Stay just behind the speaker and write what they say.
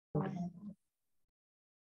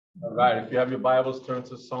All right, if you have your Bibles, turn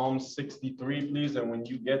to Psalm 63, please. And when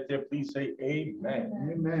you get there, please say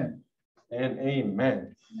amen. Amen. And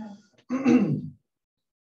amen. The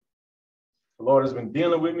Lord has been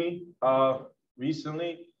dealing with me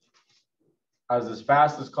recently. As this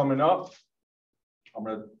fast is coming up, I'm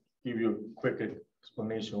going to give you a quick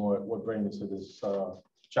explanation what brings me to this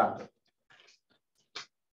chapter.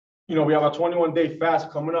 You know, we have a 21-day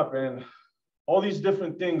fast coming up, and all these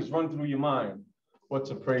different things run through your mind. What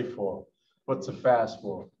to pray for, what to fast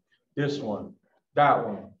for, this one, that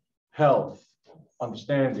one, health,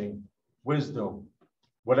 understanding, wisdom,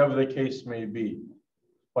 whatever the case may be.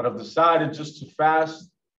 But I've decided just to fast,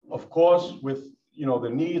 of course, with the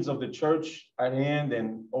needs of the church at hand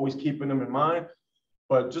and always keeping them in mind,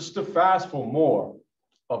 but just to fast for more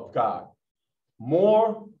of God,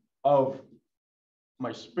 more of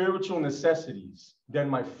my spiritual necessities than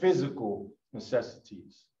my physical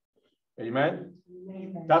necessities. Amen.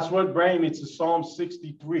 Amen. That's what brings me to Psalm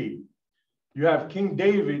 63. You have King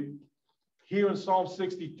David here in Psalm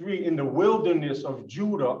 63 in the wilderness of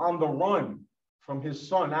Judah on the run from his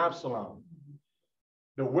son Absalom.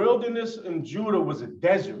 The wilderness in Judah was a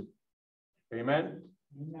desert. Amen.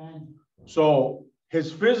 Amen. So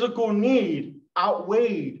his physical need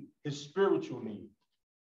outweighed his spiritual need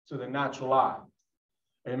to the natural eye.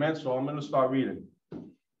 Amen. So I'm going to start reading.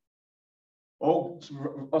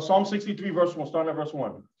 Psalm 63, verse 1, starting at verse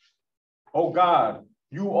 1. Oh God,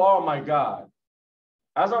 you are my God.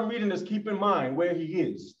 As I'm reading this, keep in mind where he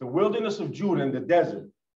is, the wilderness of Judah in the desert.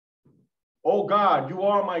 Oh God, you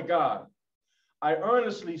are my God. I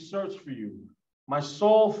earnestly search for you. My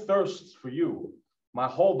soul thirsts for you. My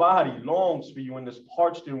whole body longs for you in this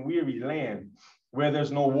parched and weary land where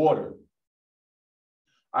there's no water.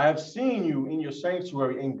 I have seen you in your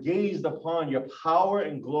sanctuary and gazed upon your power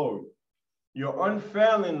and glory. Your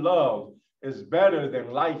unfailing love is better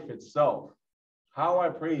than life itself. How I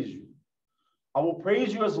praise you. I will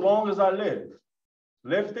praise you as long as I live,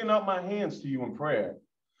 lifting up my hands to you in prayer.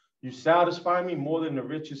 You satisfy me more than the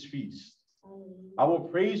richest feast. I will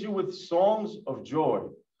praise you with songs of joy.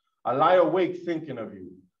 I lie awake thinking of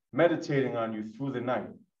you, meditating on you through the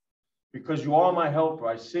night. Because you are my helper,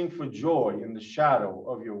 I sing for joy in the shadow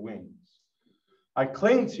of your wings. I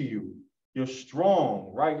cling to you. Your strong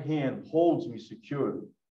right hand holds me securely.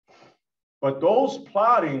 But those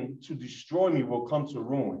plotting to destroy me will come to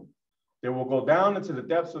ruin. They will go down into the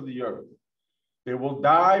depths of the earth. They will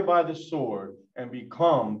die by the sword and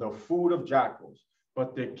become the food of jackals.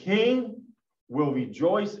 But the king will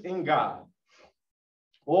rejoice in God.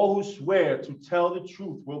 All who swear to tell the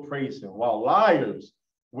truth will praise him, while liars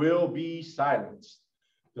will be silenced.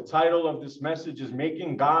 The title of this message is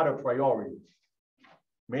Making God a Priority.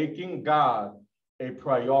 Making God a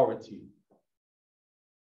priority.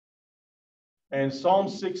 And Psalm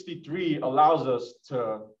 63 allows us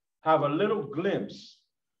to have a little glimpse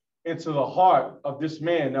into the heart of this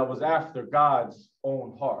man that was after God's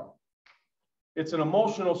own heart. It's an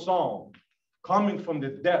emotional psalm coming from the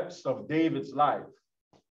depths of David's life.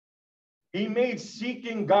 He made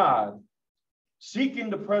seeking God, seeking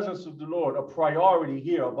the presence of the Lord, a priority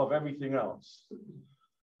here above everything else.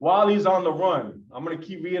 While he's on the run, I'm going to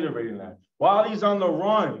keep reiterating that. While he's on the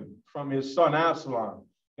run from his son Absalom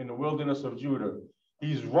in the wilderness of Judah,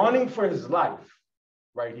 he's running for his life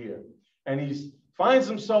right here. And he finds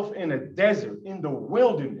himself in a desert, in the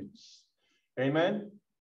wilderness. Amen.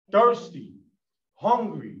 Thirsty,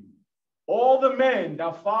 hungry. All the men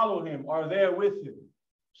that follow him are there with him.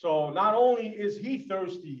 So not only is he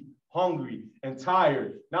thirsty, hungry, and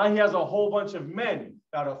tired, now he has a whole bunch of men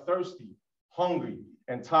that are thirsty, hungry,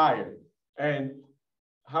 and tired. And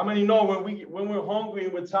how many know when we're hungry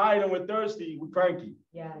and we're tired and we're thirsty, we're cranky?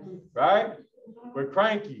 Yes. Right? We're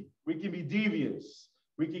cranky. We can be devious.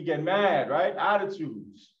 We can get mad, right?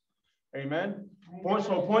 Attitudes. Amen.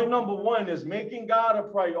 So point number one is making God a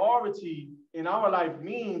priority in our life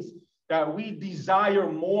means that we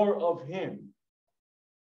desire more of him.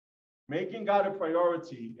 Making God a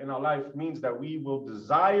priority in our life means that we will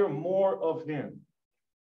desire more of him.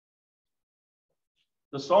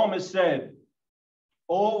 The psalmist said,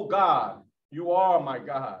 "Oh God, you are my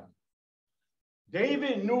God."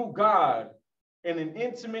 David knew God in an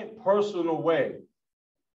intimate, personal way.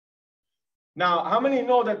 Now, how many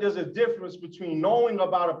know that there's a difference between knowing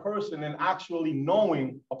about a person and actually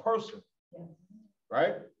knowing a person?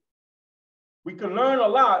 Right? We can learn a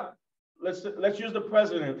lot. Let's use the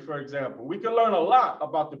president, for example. We can learn a lot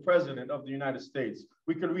about the president of the United States.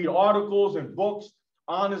 We can read articles and books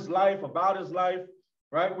on his life, about his life.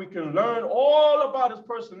 Right? We can learn all about his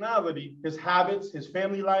personality, his habits, his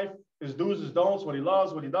family life, his do's, his don'ts, what he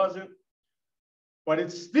loves, what he doesn't. But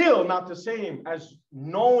it's still not the same as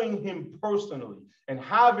knowing him personally and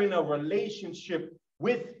having a relationship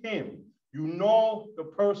with him. You know the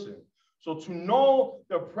person. So to know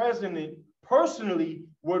the president personally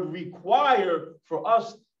would require for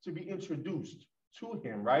us to be introduced to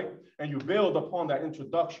him, right? And you build upon that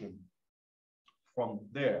introduction from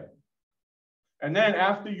there. And then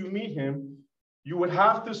after you meet him, you would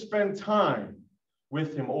have to spend time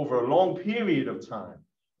with him over a long period of time,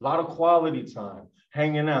 a lot of quality time,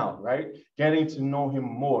 hanging out, right? Getting to know him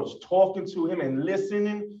more, just talking to him and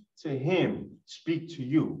listening to him speak to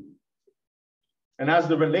you. And as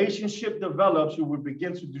the relationship develops, you will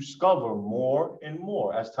begin to discover more and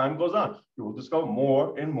more. As time goes on, you will discover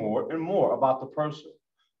more and more and more about the person,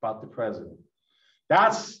 about the president.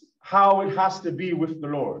 That's how it has to be with the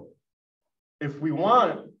Lord. If we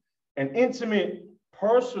want an intimate,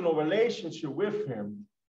 personal relationship with him,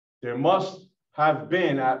 there must have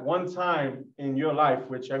been at one time in your life,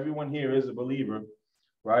 which everyone here is a believer,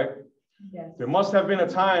 right? Yes. There must have been a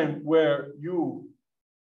time where you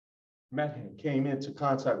met him, came into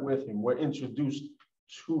contact with him, were introduced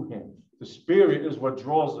to him. The Spirit is what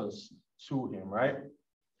draws us to him, right?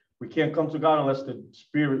 We can't come to God unless the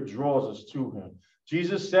Spirit draws us to him.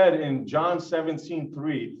 Jesus said in John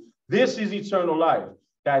 17:3, this is eternal life,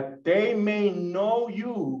 that they may know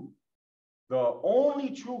you, the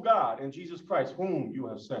only true God, and Jesus Christ, whom you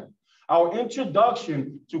have sent. Our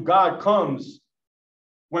introduction to God comes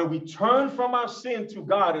when we turn from our sin to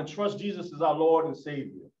God and trust Jesus as our Lord and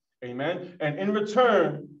Savior. Amen. And in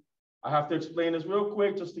return, I have to explain this real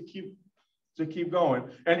quick just to keep going.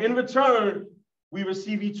 And in return, we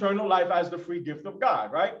receive eternal life as the free gift of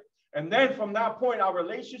God, right? And then from that point, our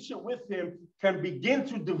relationship with him can begin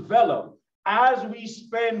to develop as we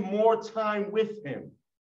spend more time with him,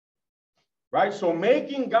 right? So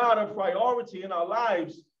making God a priority in our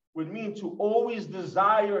lives would mean to always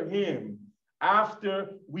desire him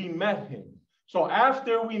after we met him. So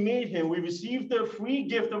after we meet him, we receive the free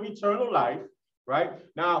gift of eternal life, right?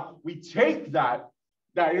 Now we take that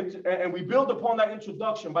and we build upon that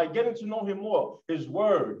introduction by getting to know him more, his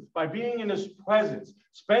word, by being in his presence,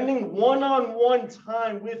 spending one-on-one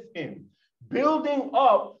time with him, building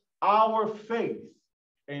up our faith,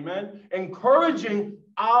 amen? Encouraging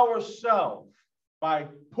ourselves by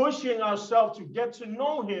pushing ourselves to get to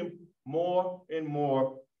know him more and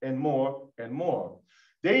more and more and more.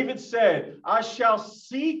 David said, I shall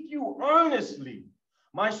seek you earnestly.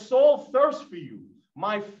 My soul thirsts for you.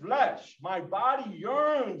 My flesh, my body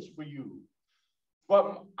yearns for you.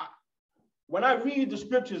 But when I read the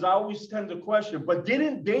scriptures, I always tend to question, but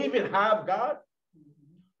didn't David have God?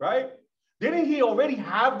 Right? Didn't he already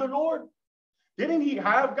have the Lord? Didn't he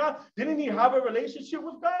have God? Didn't he have a relationship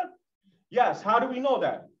with God? Yes. How do we know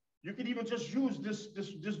that? You could even just use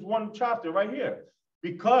this one chapter right here.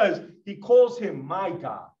 Because he calls him my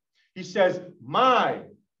God. He says, my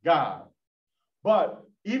God. But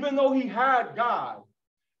even though he had God,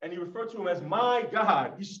 and he referred to him as my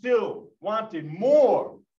God, he still wanted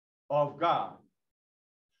more of God.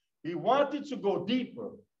 He wanted to go deeper.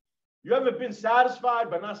 You ever been satisfied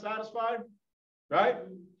but not satisfied? Right?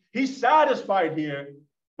 He's satisfied here,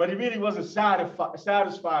 but he really wasn't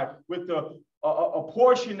satisfied with a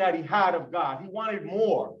portion that he had of God. He wanted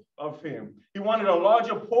more of him. He wanted a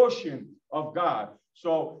larger portion of God.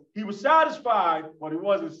 So he was satisfied, but he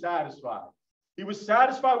wasn't satisfied. He was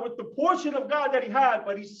satisfied with the portion of God that he had,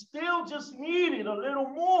 but he still just needed a little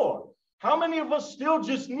more. How many of us still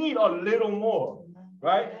just need a little more,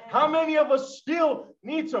 right? How many of us still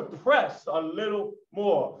need to press a little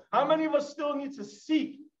more? How many of us still need to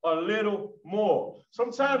seek a little more?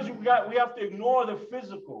 Sometimes we have to ignore the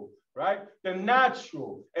physical, right? The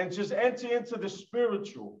natural, and just enter into the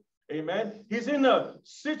spiritual. Amen. He's in a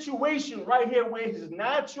situation right here where his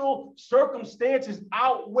natural circumstances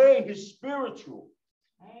outweigh his spiritual.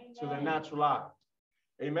 Amen. To the natural eye.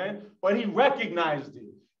 Amen. But he recognized it.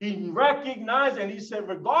 He recognized and he said,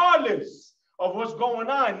 regardless of what's going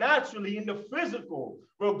on naturally in the physical,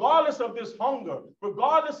 regardless of this hunger,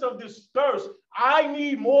 regardless of this thirst, I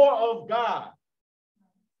need more of God.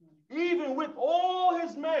 Even with all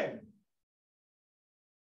his men.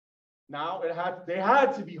 Now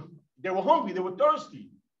they were hungry, they were thirsty.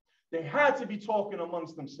 They had to be talking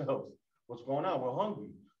amongst themselves. What's going on? We're hungry.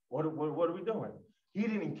 What are we doing? He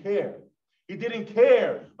didn't care. He didn't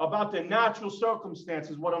care about the natural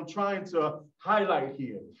circumstances, what I'm trying to highlight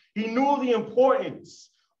here. He knew the importance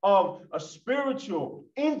of a spiritual,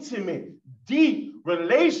 intimate, deep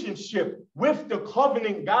relationship with the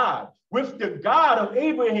covenant God, with the God of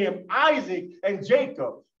Abraham, Isaac, and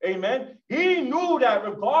Jacob. Amen. He knew that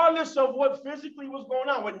regardless of what physically was going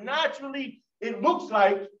on, what naturally it looks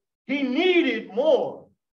like he needed more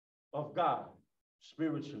of God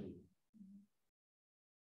spiritually.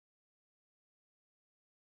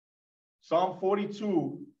 Psalm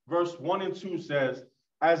 42, verse 1 and 2 says,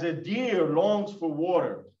 as a deer longs for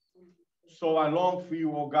water, so I long for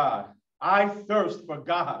you, O God. I thirst for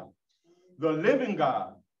God, the living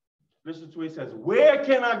God. Listen to what he says. Where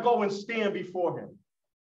can I go and stand before him?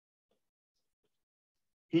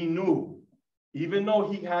 He knew, even though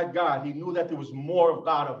he had God, he knew that there was more of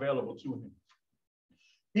God available to him.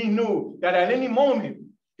 He knew that at any moment,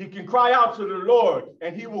 he can cry out to the Lord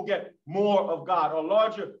and he will get more of God, a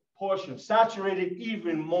larger portion, saturated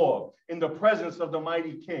even more in the presence of the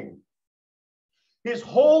mighty King. His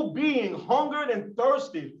whole being hungered and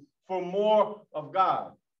thirsted for more of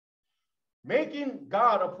God. Making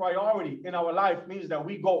God a priority in our life means that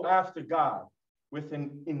we go after God with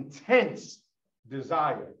an intense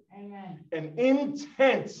desire. Amen. An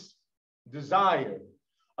intense desire.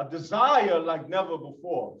 A desire like never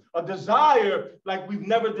before. A desire like we've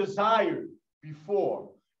never desired before.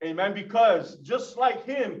 Amen. Because just like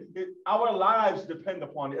him, our lives depend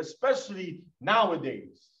upon it, especially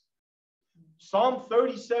nowadays. Psalm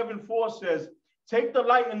 37:4 says, take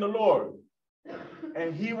delight in the Lord,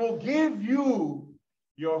 and he will give you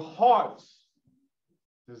your heart's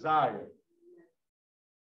desire.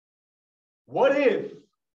 What if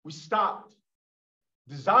we stopped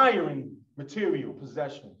desiring material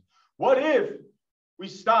possessions? What if we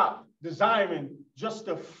stopped desiring just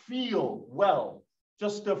to feel well,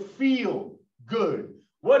 just to feel good?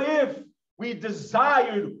 What if we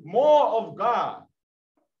desired more of God,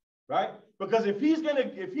 right? Because if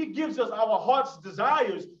he gives us our heart's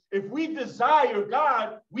desires, if we desire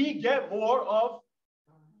God, we get more of,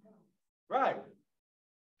 right?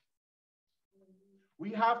 We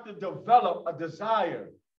have to develop a desire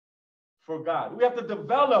for God. We have to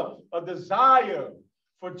develop a desire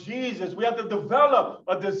for Jesus. We have to develop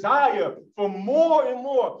a desire for more and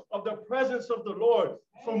more of the presence of the Lord,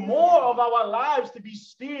 for more of our lives to be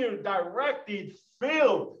steered, directed,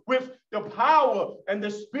 filled with the power and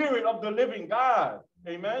the spirit of the living God.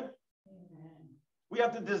 Amen. We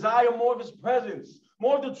have to desire more of his presence,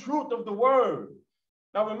 more of the truth of the word.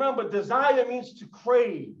 Now remember, desire means to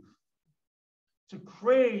crave. To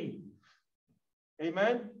crave.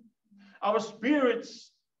 Amen. Our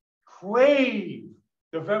spirits crave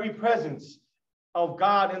the very presence of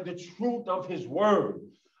God and the truth of his word.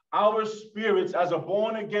 Our spirits, as a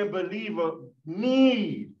born-again believer,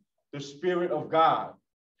 need the Spirit of God.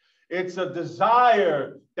 It's a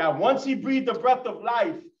desire that once he breathed the breath of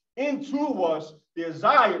life into us, the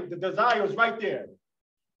desire is right there.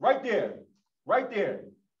 Right there. Right there.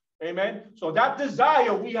 Amen. So that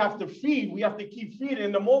desire we have to feed. We have to keep feeding.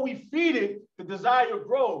 And the more we feed it, the desire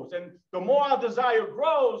grows. And the more our desire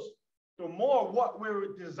grows, the more what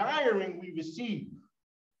we're desiring we receive.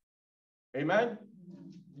 Amen.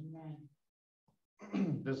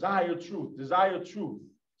 Desire truth. Desire truth.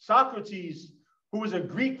 Socrates, who is a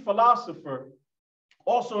Greek philosopher,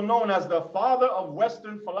 also known as the father of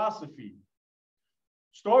Western philosophy.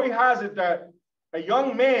 Story has it that a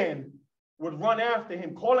young man would run after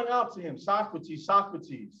him, calling out to him, Socrates,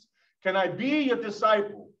 Socrates, can I be your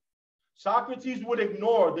disciple? Socrates would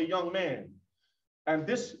ignore the young man. And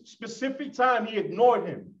this specific time, he ignored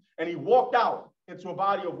him, and he walked out into a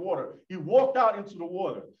body of water. He walked out into the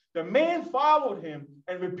water. The man followed him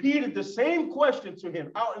and repeated the same question to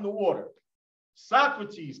him out in the water.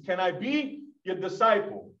 Socrates, can I be your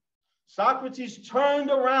disciple? Socrates turned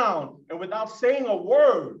around, and without saying a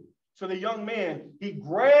word to the young man, he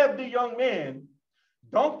grabbed the young man,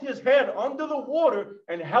 dunked his head under the water,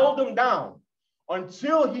 and held him down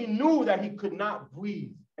until he knew that he could not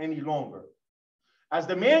breathe any longer. As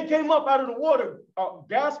the man came up out of the water,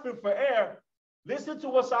 gasping for air, listen to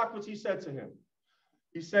what Socrates said to him.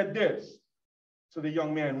 He said this to the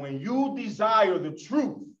young man, when you desire the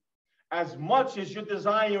truth as much as you're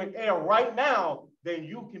desiring air right now, then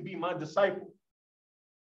you can be my disciple.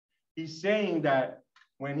 He's saying that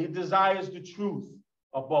when he desires the truth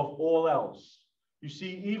above all else, you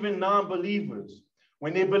see, even non-believers,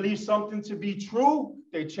 when they believe something to be true,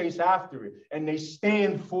 they chase after it and they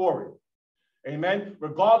stand for it. Amen.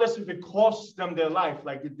 Regardless if it costs them their life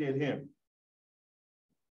like it did him.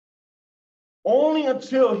 Only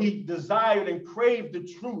until he desired and craved the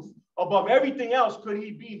truth above everything else could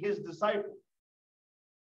he be his disciple.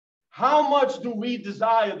 How much do we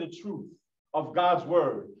desire the truth of God's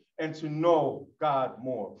word and to know God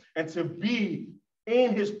more and to be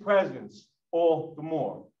in his presence all the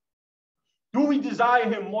more? Do we desire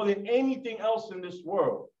him more than anything else in this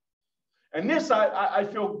world? And this, I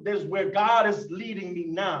feel, this is where God is leading me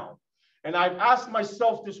now. And I've asked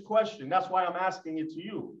myself this question. That's why I'm asking it to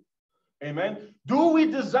you. Amen. Do we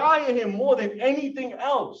desire him more than anything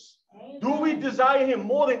else? Amen. Do we desire him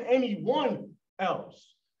more than anyone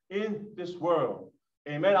else in this world?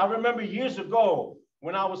 Amen. I remember years ago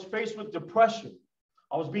when I was faced with depression,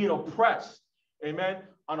 I was being oppressed, amen,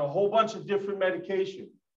 on a whole bunch of different medication,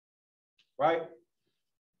 right?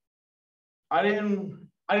 I didn't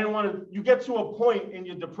want to, you get to a point in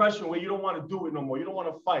your depression where you don't want to do it no more. You don't want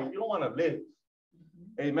to fight. You don't want to live.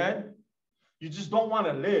 Amen. You just don't want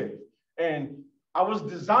to live. And I was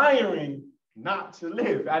desiring not to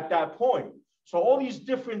live at that point. So all these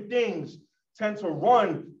different things tend to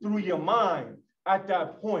run through your mind at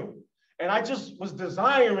that point. And I just was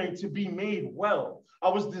desiring to be made well. I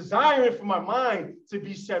was desiring for my mind to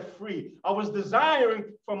be set free. I was desiring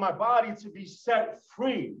for my body to be set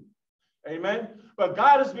free. Amen. But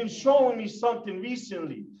God has been showing me something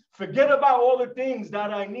recently. Forget about all the things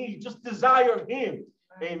that I need. Just desire him.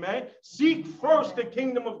 Amen. Seek first the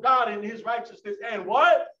kingdom of God and his righteousness. And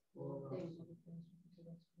what?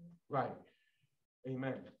 Right.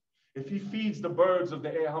 Amen. If he feeds the birds of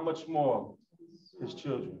the air, how much more his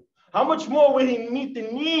children? How much more will he meet the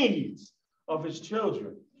needs of his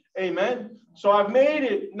children? Amen. So I've made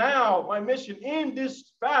it now my mission in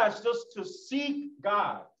this fast just to seek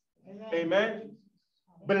God. Amen.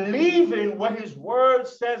 Believing what his word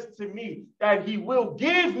says to me, that he will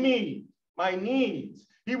give me my needs.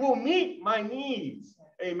 He will meet my needs.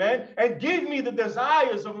 Amen. And give me the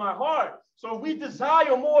desires of my heart. So if we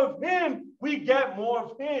desire more of him, we get more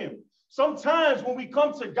of him. Sometimes when we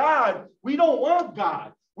come to God, we don't want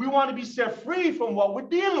God. We want to be set free from what we're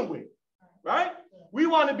dealing with, right? We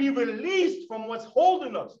want to be released from what's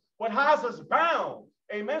holding us, what has us bound.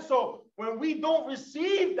 Amen. So when we don't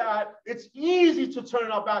receive that, it's easy to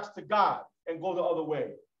turn our backs to God and go the other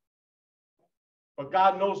way. But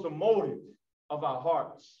God knows the motive of our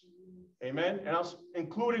hearts. Amen. And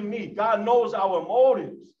including me, God knows our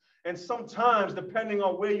motives. And sometimes, depending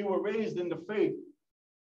on where you were raised in the faith,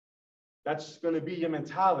 that's going to be your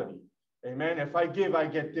mentality. Amen. If I give, I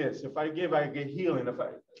get this. If I give, I get healing. If I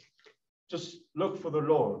just look for the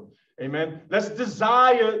Lord. Amen. Let's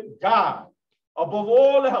desire God above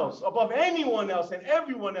all else, above anyone else and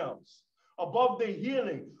everyone else, above the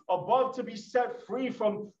healing, above to be set free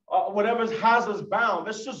from whatever has us bound.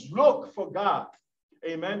 Let's just look for God.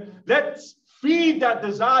 Amen. Let's feed that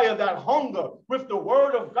desire, that hunger with the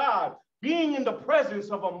word of God, being in the presence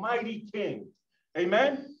of a mighty king.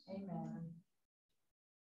 Amen. Amen.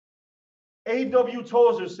 A.W.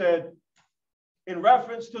 Tozer said, in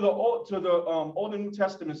reference to the Old and New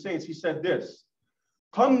Testament saints, he said this: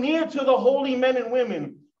 come near to the holy men and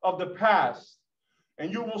women of the past,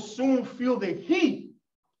 and you will soon feel the heat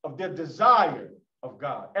of their desire of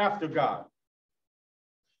God, after God.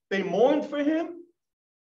 They mourned for him.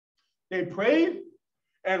 They prayed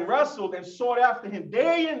and wrestled and sought after him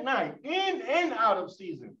day and night, in and out of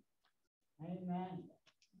season. Amen.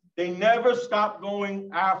 They never stopped going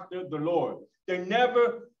after the Lord. They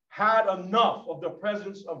never had enough of the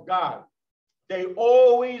presence of God. They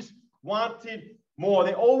always wanted more.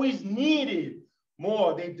 They always needed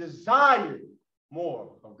more. They desired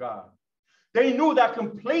more of God. They knew that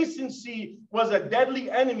complacency was a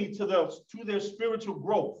deadly enemy to their spiritual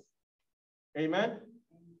growth. Amen.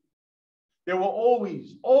 They were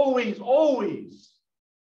always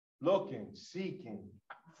looking, seeking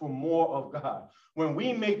for more of God. When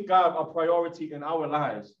we make God a priority in our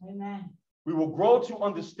lives, amen, we will grow to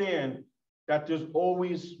understand that there's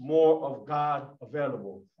always more of God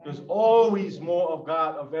available. There's always more of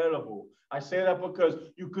God available. I say that because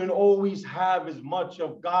you can always have as much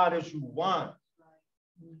of God as you want.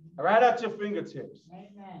 Right at your fingertips.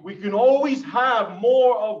 Amen. We can always have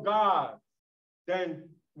more of God than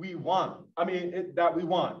we want. That we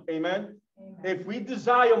want. Amen. Amen. If we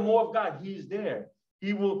desire more of God, he's there.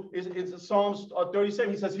 He will, it's Psalms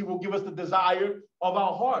 37, he says he will give us the desire of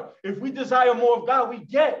our heart. If we desire more of God, we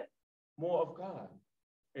get more of God.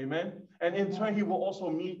 Amen. And in turn, he will also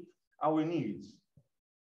meet our needs.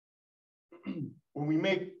 When we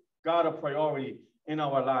make God a priority in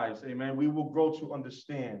our lives, amen, we will grow to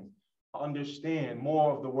understand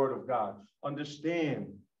more of the word of God, understand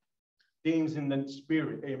things in the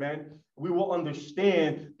spirit, amen. We will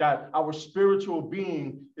understand that our spiritual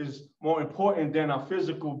being is more important than our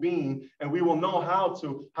physical being, and we will know how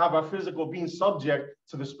to have our physical being subject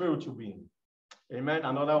to the spiritual being. Amen.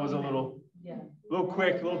 I know that was a little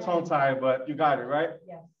quick, a little tongue-tied, but you got it, right?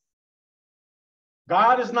 Yes.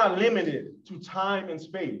 God is not limited to time and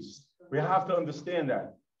space. We have to understand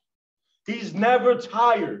that. He's never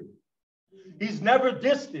tired. He's never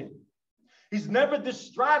distant. He's never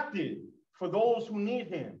distracted for those who need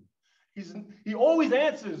him. He always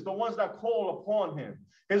answers the ones that call upon him.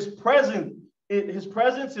 His presence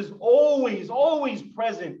is always, always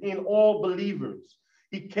present in all believers.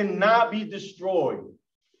 He cannot be destroyed.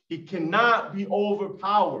 He cannot be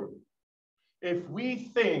overpowered. If we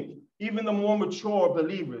think, even the more mature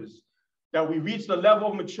believers, that we reach the level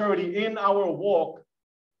of maturity in our walk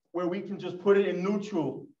where we can just put it in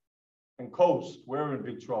neutral and coast, we're in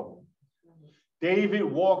big trouble. David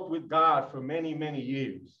walked with God for many, many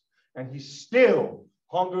years, and he still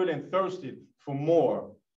hungered and thirsted for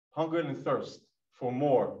more, hungered and thirst for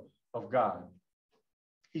more of God.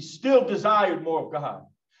 He still desired more of God.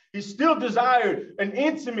 He still desired an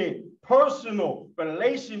intimate, personal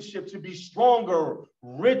relationship to be stronger,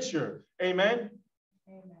 richer. Amen?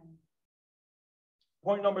 Amen.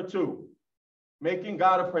 Point number 2, making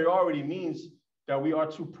God a priority means that we are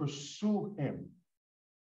to pursue him.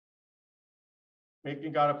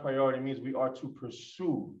 Making God a priority means we are to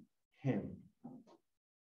pursue him.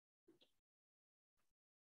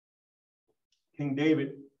 King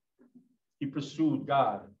David, he pursued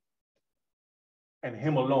God and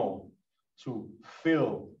him alone to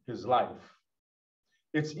fill his life.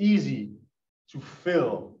 It's easy to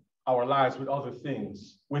fill our lives with other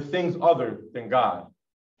things, with things other than God,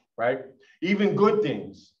 right? Even good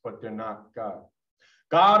things, but they're not God.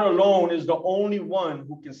 God alone is the only one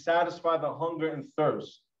who can satisfy the hunger and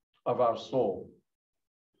thirst of our soul.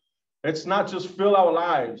 Let's not just fill our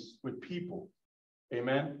lives with people.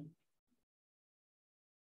 Amen.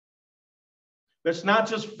 Let's not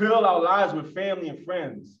just fill our lives with family and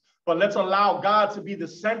friends, but let's allow God to be the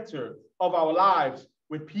center of our lives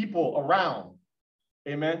with people around.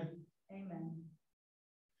 Amen. Amen.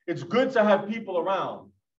 It's good to have people around.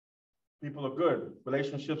 People are good.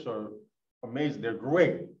 Relationships are amazing. They're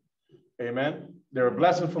great. Amen. They're a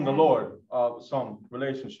blessing from the Lord, some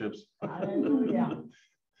relationships. Hallelujah.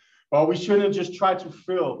 But we shouldn't just try to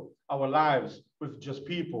fill our lives with just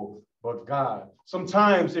people, but God.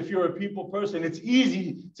 Sometimes if you're a people person, it's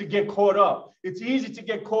easy to get caught up. It's easy to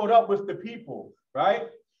get caught up with the people, right?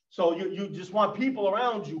 So you just want people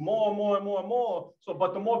around you more and more and more and more. So,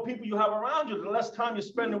 but the more people you have around you, the less time you're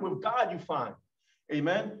spending with God you find.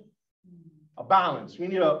 Amen. A balance. We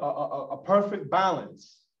need a perfect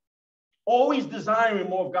balance. Always desiring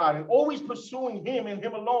more of God and always pursuing him and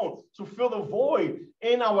him alone to fill the void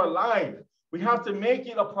in our life. We have to make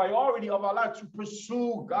it a priority of our life to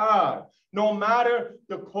pursue God, no matter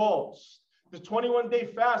the cost. The 21-day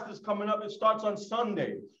fast is coming up. It starts on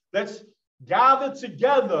Sunday. Let's gather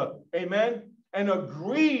together, amen, and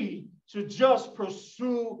agree to just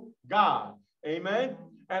pursue God, amen.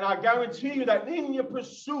 And I guarantee you that in your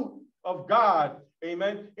pursuit of God,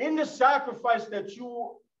 amen, in the sacrifice that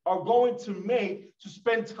you are going to make to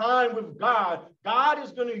spend time with God, God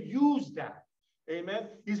is going to use that. Amen.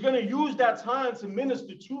 He's going to use that time to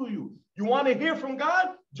minister to you. You want to hear from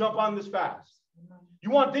God? Jump on this fast. You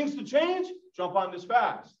want things to change? Jump on this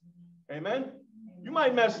fast. Amen. You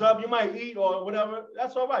might mess up. You might eat or whatever.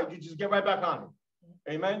 That's all right. You just get right back on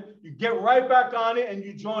it. Amen. You get right back on it and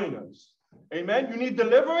you join us. Amen. You need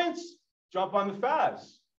deliverance? Jump on the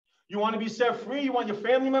fast. You want to be set free? You want your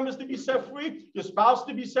family members to be set free? Your spouse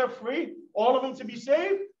to be set free? All of them to be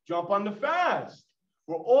saved? Jump on the fast.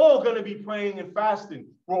 We're all going to be praying and fasting.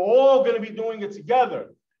 We're all going to be doing it together.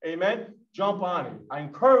 Amen. Jump on it. I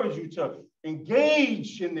encourage you to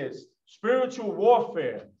engage in this spiritual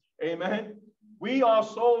warfare. Amen. We are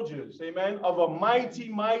soldiers, amen, of a mighty,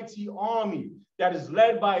 mighty army that is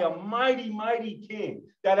led by a mighty, mighty king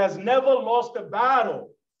that has never lost a battle.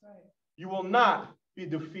 You will not be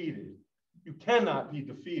defeated. You cannot be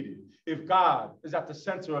defeated if God is at the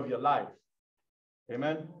center of your life.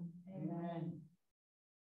 Amen. Amen.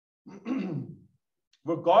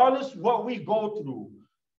 Regardless what we go through,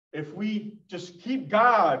 if we just keep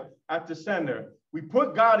God at the center, we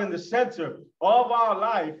put God in the center of our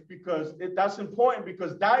life, because that's important,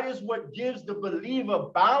 because that is what gives the believer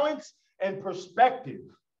balance and perspective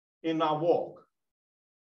in our walk.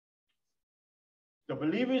 The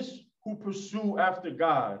believers who pursue after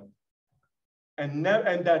God and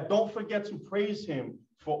that don't forget to praise him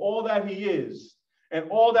for all that he is and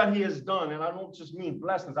all that he has done. And I don't just mean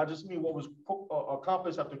blessings. I just mean what was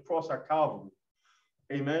accomplished at the cross at Calvary.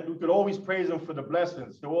 Amen. We could always praise him for the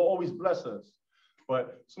blessings. He will always bless us.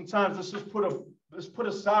 But sometimes let's put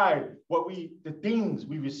aside the things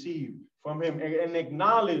we receive from him and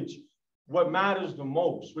acknowledge what matters the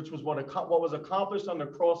most, which was what was accomplished on the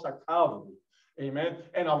cross at Calvary. Amen.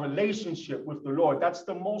 And our relationship with the Lord. That's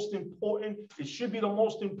the most important. It should be the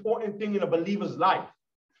most important thing in a believer's life.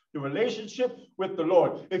 The relationship with the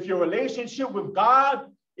Lord. If your relationship with God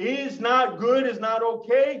is not good, is not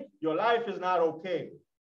okay, your life is not okay.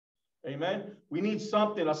 Amen. We need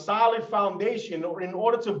something, a solid foundation in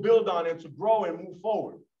order to build on and to grow and move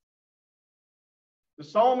forward. The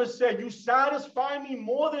psalmist said, you satisfy me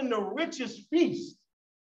more than the richest feast.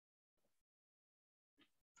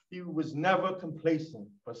 He was never complacent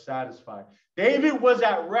but satisfied. David was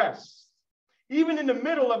at rest, even in the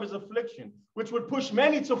middle of his affliction, which would push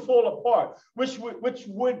many to fall apart, which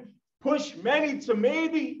would push many to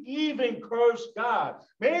maybe even curse God,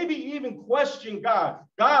 maybe even question God.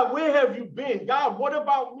 God, where have you been? God, what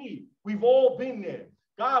about me? We've all been there.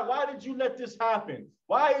 God, why did you let this happen?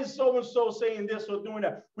 Why is so-and-so saying this or doing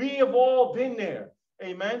that? We have all been there.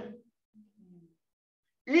 Amen.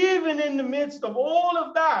 Even in the midst of all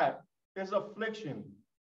of that, there's affliction.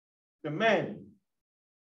 The man,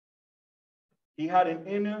 he had an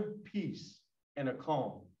inner peace and a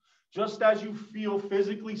calm. Just as you feel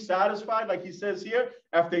physically satisfied, like he says here,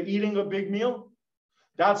 after eating a big meal,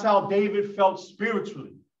 that's how David felt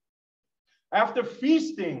spiritually. After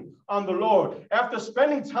feasting on the Lord, after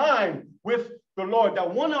spending time with the Lord,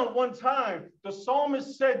 that one-on-one time, the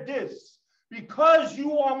psalmist said this, because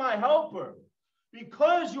you are my helper,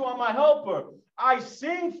 because you are my helper, I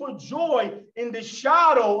sing for joy in the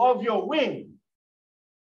shadow of your wing.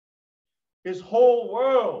 His whole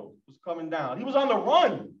world was coming down. He was on the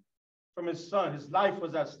run from his son. His life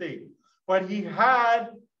was at stake. But he had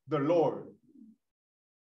the Lord.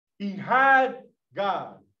 He had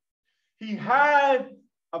God. He had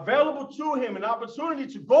available to him an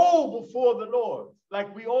opportunity to go before the Lord,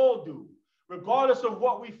 like we all do. Regardless of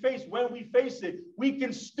what we face, when we face it, we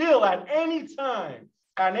can still at any time,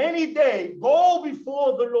 at any day, go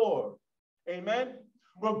before the Lord. Amen.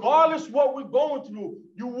 Regardless what we're going through,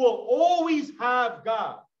 you will always have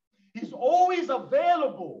God. He's always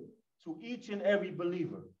available to each and every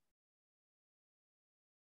believer.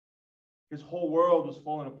 His whole world was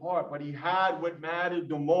falling apart, but he had what mattered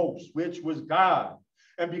the most, which was God.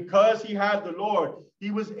 And because he had the Lord,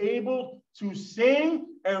 he was able to sing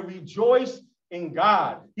and rejoice in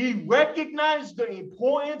God. He recognized the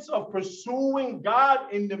importance of pursuing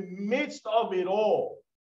God in the midst of it all.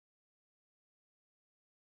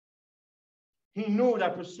 He knew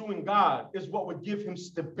that pursuing God is what would give him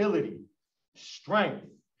stability, strength,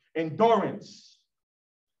 endurance.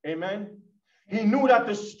 Amen. He knew that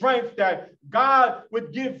the strength that God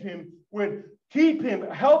would give him would keep him,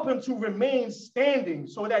 help him to remain standing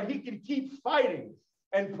so that he can keep fighting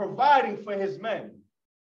and providing for his men.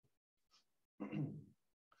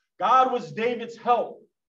 God was David's help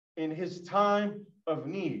in his time of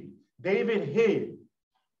need. David hid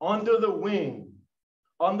under the wing,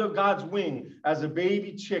 under God's wing, as a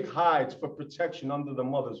baby chick hides for protection under the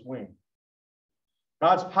mother's wing.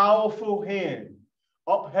 God's powerful hand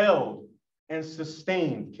upheld and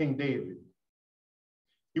sustained King David.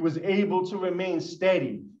 He was able to remain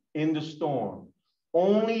steady in the storm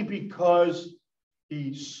only because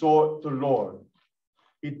he sought the Lord.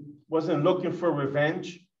 He wasn't looking for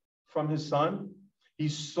revenge from his son. He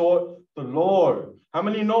sought the Lord. How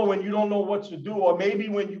many know when you don't know what to do, or maybe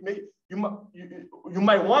when you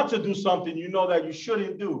might want to do something you know that you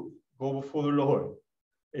shouldn't do, go before the Lord.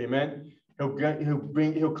 Amen.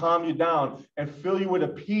 He'll calm you down and fill you with a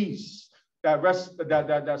peace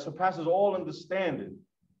that surpasses all understanding.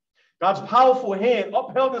 God's powerful hand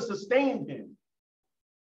upheld and sustained him.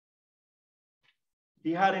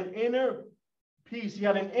 He had an inner peace. He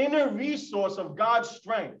had an inner resource of God's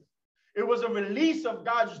strength. It was a release of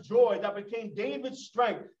God's joy that became David's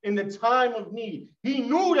strength in the time of need. He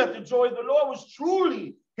knew that the joy of the Lord was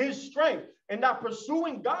truly his strength, and that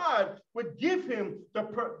pursuing God would give him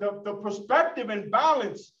the perspective and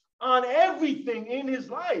balance on everything in his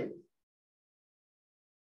life.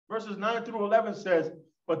 Verses 9 through 11 says,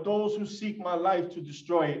 but those who seek my life to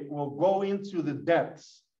destroy it will go into the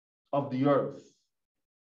depths of the earth.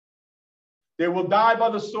 They will die by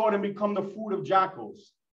the sword and become the food of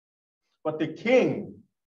jackals. But the king,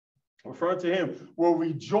 referring to him, will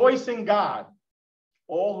rejoice in God.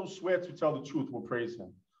 All who swear to tell the truth will praise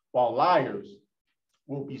him, while liars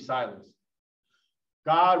will be silenced.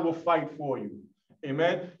 God will fight for you.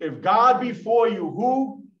 Amen. If God be for you,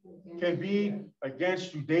 who can be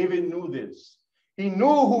against you? David knew this. He knew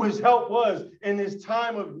who his help was in his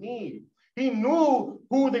time of need. He knew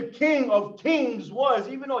who the King of Kings was,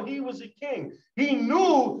 even though he was a king. He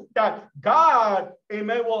knew that God,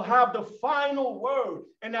 amen, will have the final word,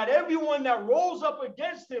 and that everyone that rose up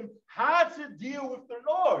against him had to deal with the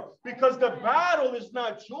Lord, because the battle is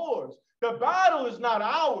not yours. The battle is not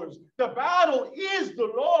ours. The battle is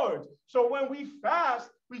the Lord's. So when we fast,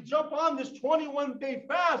 We jump on this 21-day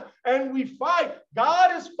fast and we fight.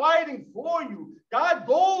 God is fighting for you. God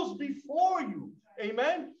goes before you.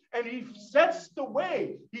 Amen. And he sets the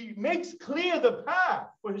way. He makes clear the path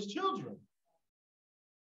for his children.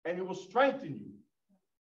 And he will strengthen you.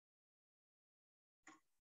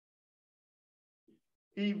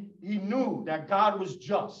 He knew that God was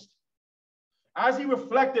just. As he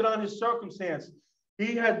reflected on his circumstance,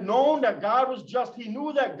 he had known that God was just. He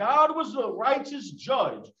knew that God was a righteous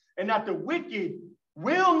judge and that the wicked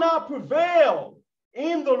will not prevail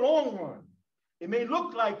in the long run. It may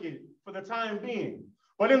look like it for the time being,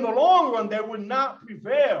 but in the long run, they would not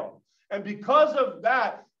prevail. And because of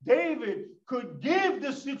that, David could give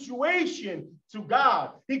the situation to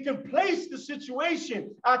God. He can place the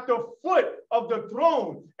situation at the foot of the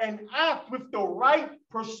throne and act with the right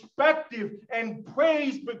perspective and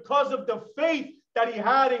praise because of the faith that he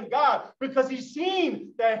had in God, because he's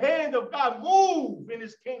seen the hand of God move in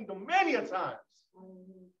his kingdom many a times.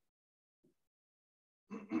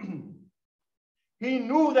 He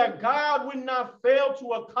knew that God would not fail to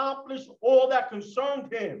accomplish all that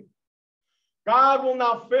concerned him. God will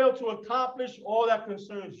not fail to accomplish all that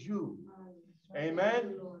concerns you.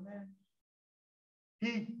 Amen.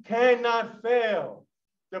 He cannot fail.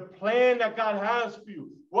 The plan that God has for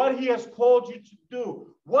you, what he has called you to do,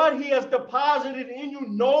 what he has deposited in you,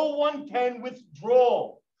 no one can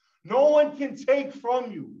withdraw. No one can take from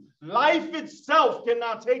you. Life itself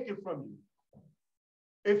cannot take it from you.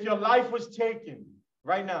 If your life was taken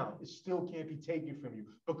right now, it still can't be taken from you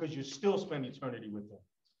because you still spend eternity with him.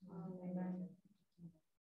 Amen.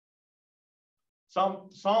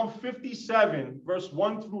 Psalm 57, verse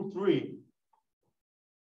 1 through 3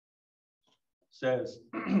 says,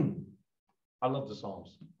 I love the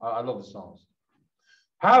Psalms. I love the Psalms.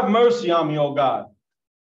 Have mercy on me, O God.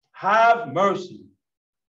 Have mercy.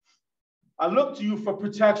 I look to you for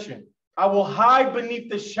protection. I will hide beneath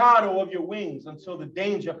the shadow of your wings until the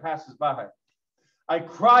danger passes by. I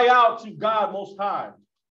cry out to God Most High,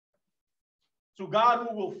 to God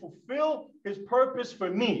who will fulfill his purpose for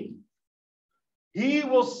me. He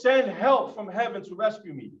will send help from heaven to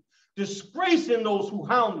rescue me, disgracing those who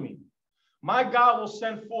hound me. My God will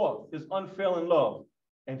send forth his unfailing love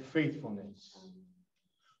and faithfulness.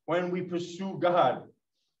 When we pursue God,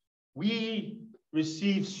 we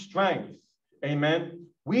receive strength. Amen.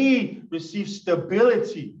 We receive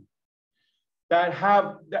stability that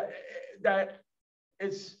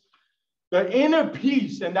it's the inner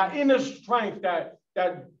peace and that inner strength that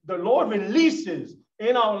the Lord releases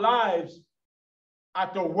in our lives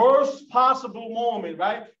at the worst possible moment,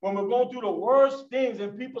 right? When we're going through the worst things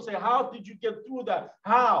and people say, how did you get through that?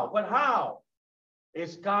 How? But how?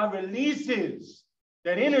 It's God releases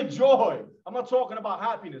that inner joy. I'm not talking about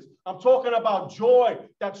happiness. I'm talking about joy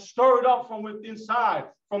that's stirred up from within inside,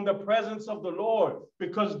 from the presence of the Lord,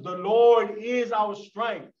 because the Lord is our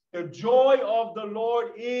strength. The joy of the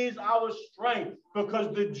Lord is our strength,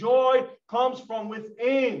 because the joy comes from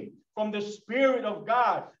within, from the Spirit of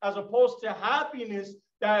God, as opposed to happiness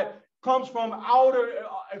that comes from outer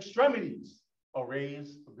extremities. A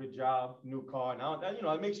raise, a good job, new car. Now,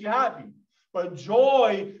 it makes you happy. But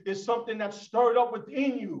joy is something that's stirred up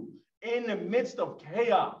within you in the midst of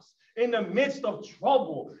chaos, in the midst of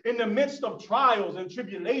trouble, in the midst of trials and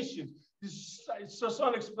tribulations. It's just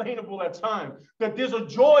unexplainable at times that there's a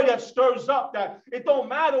joy that stirs up, that it don't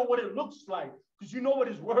matter what it looks like, because you know what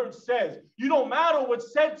his word says. You don't matter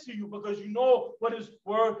what's said to you because you know what his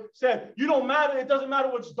word said. You don't matter. It doesn't matter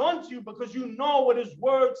what's done to you because you know what his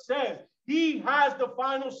word says. He has the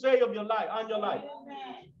final say of your life, on your life.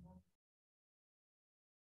 Amen.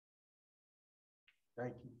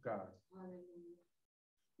 Thank you, God.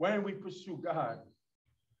 When we pursue God,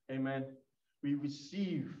 amen, we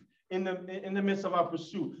receive in the midst of our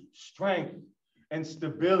pursuit strength and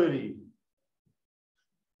stability.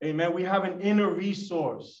 Amen. We have an inner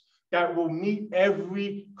resource that will meet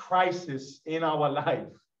every crisis in our life.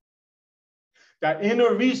 That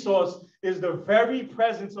inner resource is the very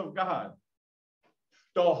presence of God,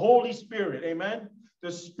 the Holy Spirit. Amen.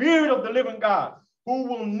 The Spirit of the living God, who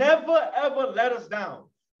will never, ever let us down.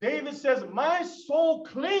 David says, my soul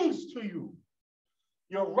clings to you.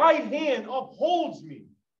 Your right hand upholds me.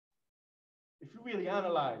 If you really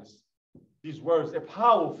analyze these words, they're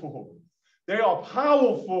powerful. They are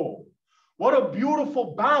powerful. What a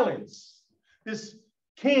beautiful balance this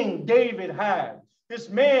King David had. This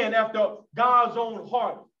man after God's own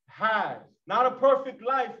heart had. Not a perfect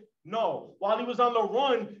life, no. While he was on the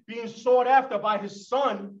run, being sought after by his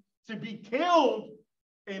son to be killed,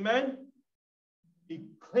 amen, he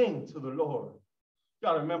clung to the Lord. You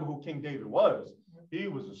got to remember who King David was. He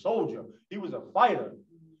was a soldier. He was a fighter.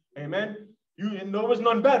 Amen. There was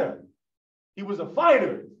none better. He was a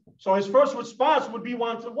fighter. So his first response would be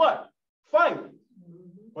one to what? Fight.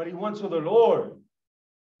 But he went to the Lord.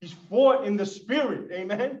 He's fought in the spirit.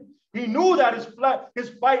 Amen. He knew that his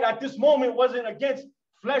fight at this moment wasn't against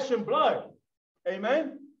flesh and blood.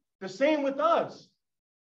 Amen. The same with us.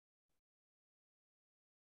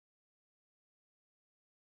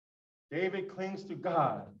 David clings to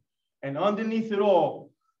God. And underneath it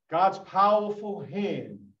all, God's powerful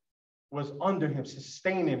hand was under him,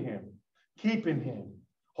 sustaining him, keeping him,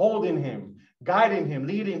 holding him, guiding him,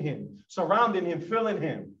 leading him, surrounding him, filling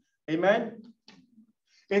him. Amen.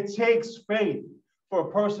 It takes faith for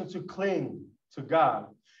a person to cling to God.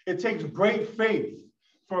 It takes great faith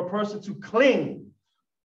for a person to cling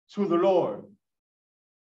to the Lord.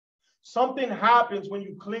 Something happens when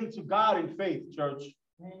you cling to God in faith, church.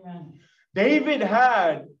 Amen. David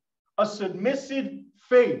had a submissive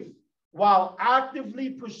faith while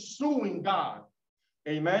actively pursuing God.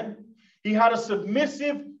 Amen. He had a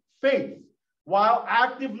submissive faith while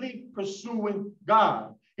actively pursuing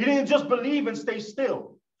God. He didn't just believe and stay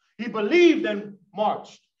still. He believed and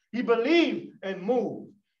marched. He believed and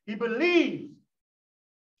moved. He believed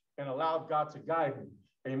and allowed God to guide him.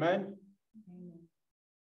 Amen.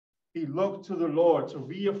 He looked to the Lord to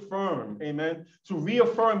reaffirm, amen, to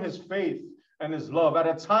reaffirm his faith and his love at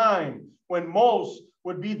a time when most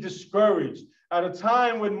would be discouraged, at a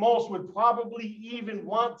time when most would probably even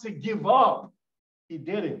want to give up. He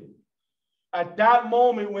didn't. At that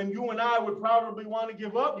moment when you and I would probably want to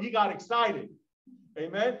give up, he got excited.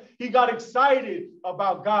 Amen. He got excited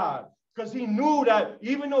about God because he knew that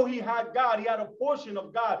even though he had God, he had a portion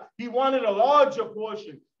of God. He wanted a larger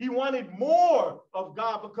portion. He wanted more of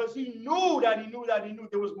God because he knew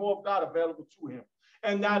there was more of God available to him.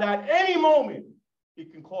 And that at any moment, he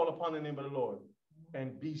can call upon the name of the Lord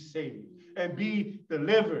and be saved and be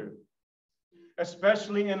delivered,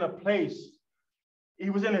 especially in a place. He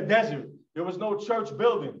was in a desert. There was no church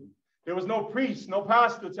building. There was no priest, no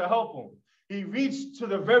pastor to help him. He reached to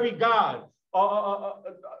the very God,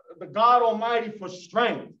 the God Almighty, for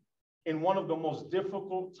strength in one of the most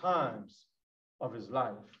difficult times of his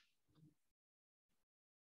life.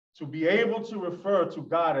 To be able to refer to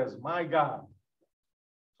God as my God.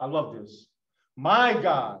 I love this. My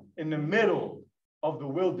God in the middle of the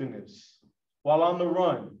wilderness while on the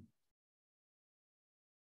run,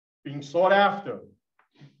 being sought after,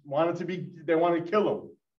 they wanted to kill him.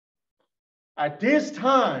 At this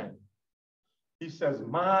time, he says,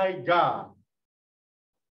 my God.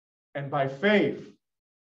 And by faith,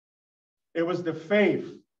 it was the faith,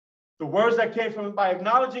 the words that came from him by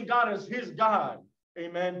acknowledging God as his God.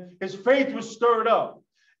 Amen. His faith was stirred up.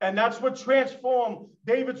 And that's what transformed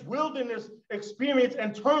David's wilderness experience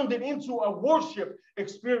and turned it into a worship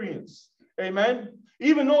experience. Amen.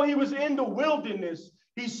 Even though he was in the wilderness,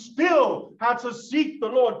 he still had to seek the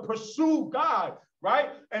Lord, pursue God, right?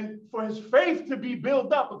 And for his faith to be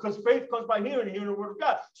built up, because faith comes by hearing and hearing the word of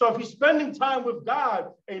God. So if he's spending time with God,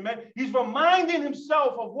 amen, he's reminding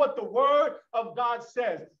himself of what the word of God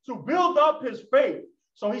says to build up his faith.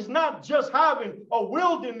 So he's not just having a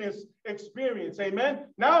wilderness experience, amen.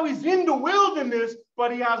 Now he's in the wilderness,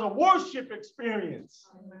 but he has a worship experience,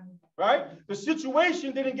 right? The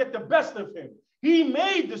situation didn't get the best of him. He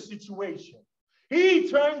made the situation. He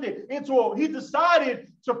turned it into he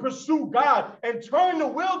decided to pursue God and turn the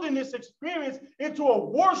wilderness experience into a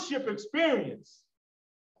worship experience.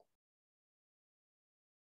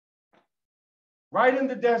 Right in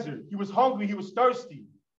the desert, he was hungry, he was thirsty.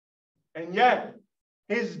 And yet,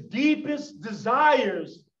 his deepest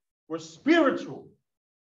desires were spiritual.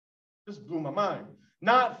 This blew my mind.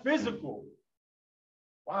 Not physical.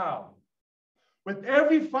 Wow. With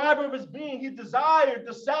every fiber of his being, he desired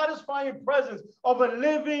the satisfying presence of a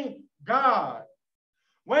living God.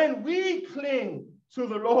 When we cling to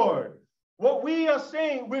the Lord, what we are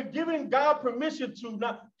saying, we're giving God permission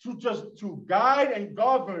to guide and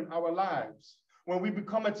govern our lives. When we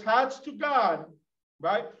become attached to God,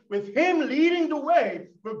 right, with him leading the way,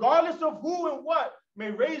 regardless of who and what may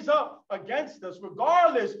raise up against us,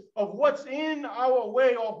 regardless of what's in our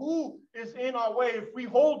way or who is in our way, if we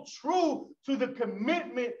hold true to the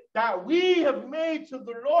commitment that we have made to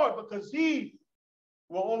the Lord, because he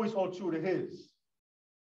will always hold true to his.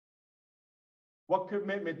 What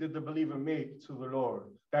commitment did the believer make to the Lord?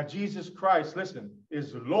 That Jesus Christ, listen,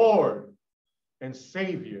 is Lord and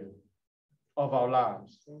Savior of our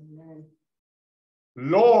lives. Amen.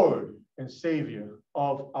 Lord and Savior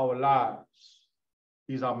of our lives.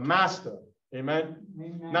 He's our master. Amen?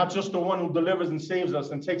 Amen. Not just the one who delivers and saves us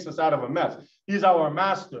and takes us out of a mess. He's our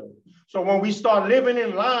master. So when we start living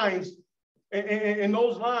in lines in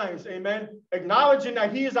those lines, amen, acknowledging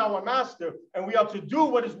that he is our master and we are to do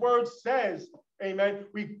what his word says, amen,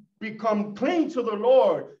 we become clean to the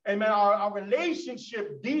Lord, amen, our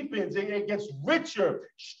relationship deepens, it gets richer,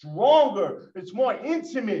 stronger, it's more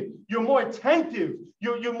intimate, you're more attentive,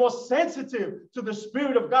 you're more sensitive to the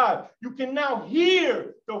Spirit of God. You can now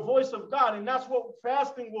hear the voice of God, and that's what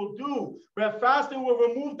fasting will do. But fasting will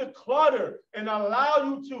remove the clutter and allow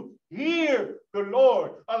you to hear the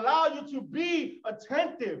Lord, allow you to be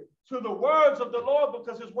attentive to the words of the Lord,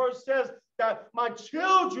 because his word says that my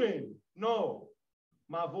children know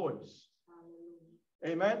my voice.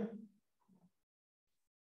 Amen.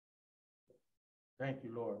 Thank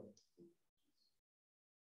you, Lord.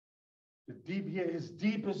 His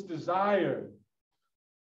deepest desire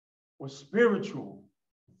was spiritual.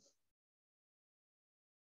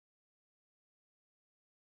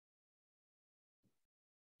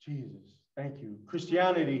 Jesus, thank you.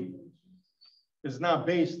 Christianity is not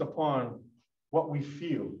based upon what we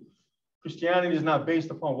feel. Christianity is not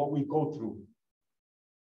based upon what we go through,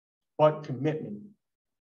 but commitment.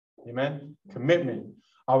 Amen? Commitment.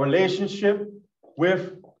 Our relationship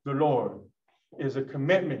with the Lord is a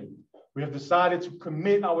commitment. We have decided to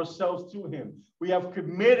commit ourselves to him. We have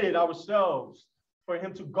committed ourselves for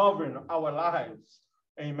him to govern our lives.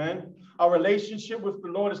 Amen. Our relationship with the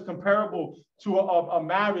Lord is comparable to a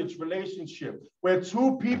marriage relationship where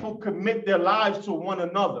two people commit their lives to one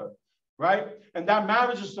another, right? And that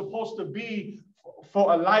marriage is supposed to be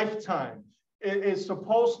for a lifetime. It is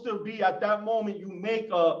supposed to be at that moment you make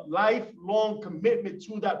a lifelong commitment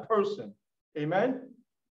to that person. Amen.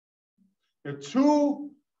 The two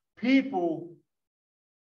people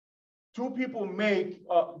make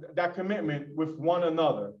that commitment with one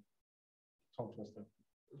another. Tongue twister.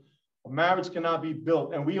 A marriage cannot be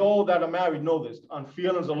built, and we all that are married know this, on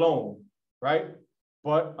feelings alone, right?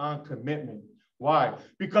 But on commitment. Why?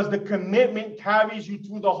 Because the commitment carries you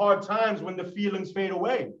through the hard times when the feelings fade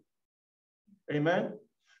away. Amen?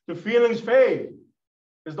 The feelings fade.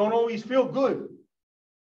 It don't always feel good,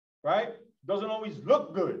 right? It doesn't always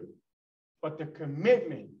look good, but the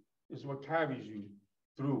commitment is what carries you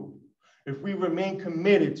through. If we remain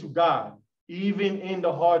committed to God, even in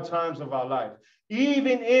the hard times of our life,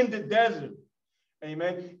 even in the desert,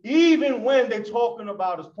 amen, even when they're talking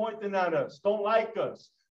about us, pointing at us, don't like us,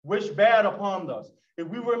 wish bad upon us, if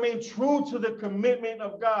we remain true to the commitment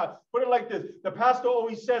of God, put it like this, the pastor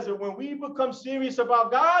always says it, when we become serious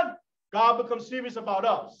about God, God becomes serious about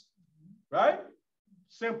us, right?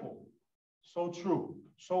 Simple, so true,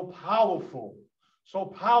 so powerful,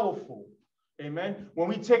 amen. When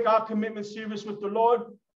we take our commitment serious with the Lord,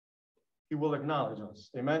 he will acknowledge us,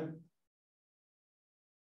 amen.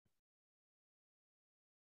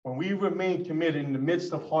 When we remain committed in the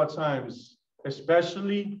midst of hard times,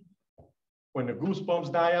 especially when the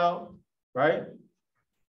goosebumps die out, right?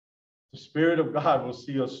 The Spirit of God will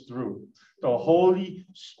see us through. The Holy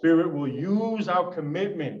Spirit will use our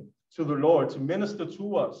commitment to the Lord to minister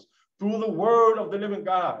to us through the word of the living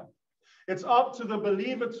God. It's up to the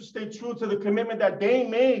believer to stay true to the commitment that they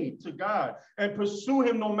made to God and pursue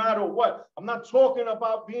him no matter what. I'm not talking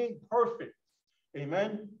about being perfect.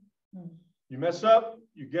 Amen. You mess up,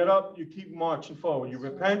 you get up, you keep marching forward. You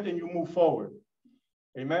repent and you move forward.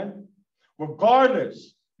 Amen.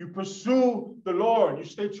 Regardless, you pursue the Lord. You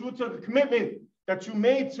stay true to the commitment that you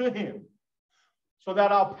made to him so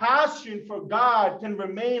that our passion for God can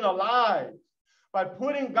remain alive by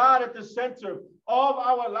putting God at the center of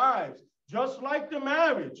our lives, just like the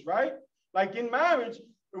marriage, right? Like in marriage,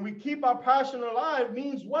 when we keep our passion alive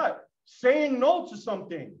means what? Saying no to some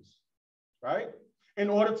things, right? In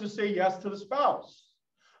order to say yes to the spouse,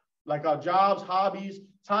 like our jobs, hobbies,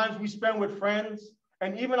 times we spend with friends,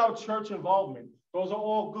 and even our church involvement. Those are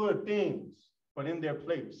all good things, but in their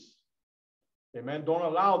place. Amen. Don't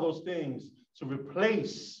allow those things to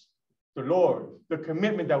replace the Lord, the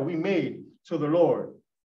commitment that we made to the Lord.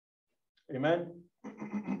 Amen.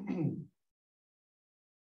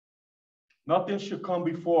 Nothing should come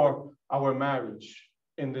before our marriage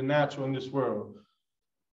in the natural in this world.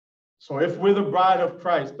 So if we're the bride of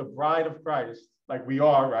Christ, like we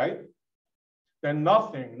are, right? Then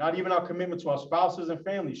nothing, not even our commitment to our spouses and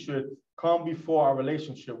family, should come before our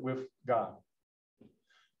relationship with God.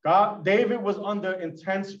 David was under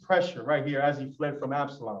intense pressure right here as he fled from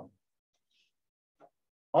Absalom.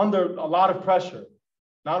 Under a lot of pressure.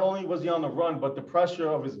 Not only was he on the run, but the pressure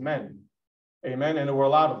of his men. Amen. And there were a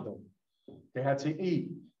lot of them. They had to eat.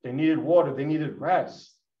 They needed water. They needed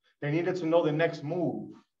rest. They needed to know the next move.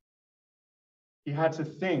 He had to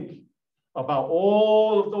think about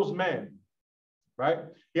all of those men, right?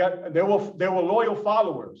 They were loyal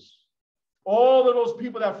followers. all of those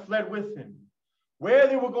people that fled with him, where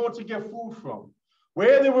they were going to get food from,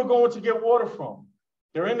 where they were going to get water from.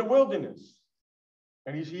 They're in the wilderness.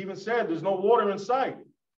 And he even said, there's no water in sight.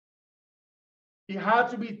 He had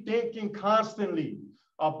to be thinking constantly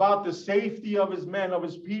about the safety of his men, of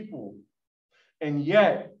his people. And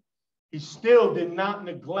yet, he still did not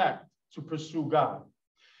neglect to pursue God.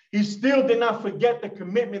 He still did not forget the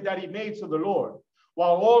commitment that he made to the Lord.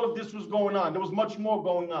 While all of this was going on, there was much more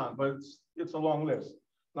going on, but it's a long list.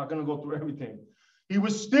 I'm not going to go through everything. He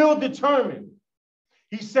was still determined.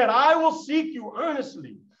 He said, I will seek you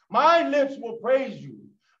earnestly. My lips will praise you.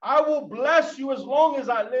 I will bless you as long as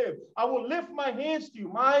I live. I will lift my hands to you.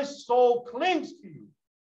 My soul clings to you.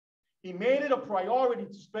 He made it a priority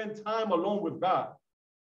to spend time alone with God.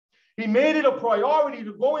 He made it a priority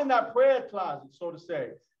to go in that prayer closet, so to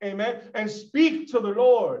say, amen, and speak to the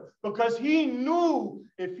Lord, because he knew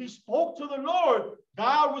if he spoke to the Lord,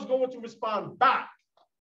 God was going to respond back.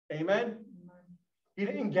 Amen. He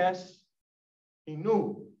didn't guess. He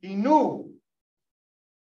knew. He knew.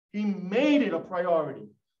 He made it a priority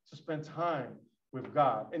to spend time with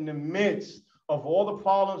God in the midst of all the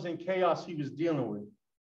problems and chaos he was dealing with.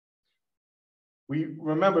 We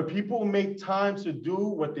remember, people make time to do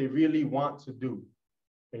what they really want to do.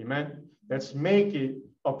 Amen. Let's make it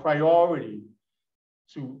a priority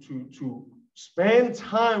to spend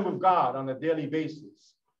time with God on a daily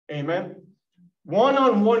basis. Amen.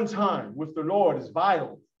 One-on-one time with the Lord is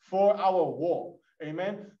vital for our walk.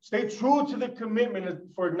 Amen. Stay true to the commitment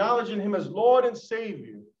for acknowledging him as Lord and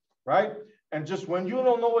Savior, right? And just when you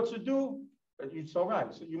don't know what to do, it's all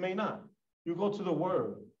right. So you may not. You go to the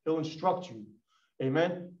Word. He'll instruct you.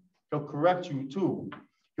 Amen. He'll correct you too.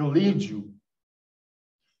 He'll lead you.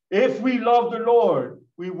 If we love the Lord,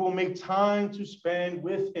 we will make time to spend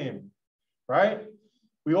with him, right?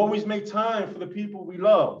 We always make time for the people we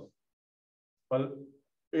love. But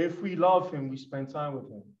if we love him, we spend time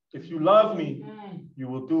with him. If you love me, you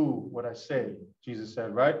will do what I say, Jesus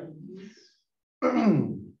said, right?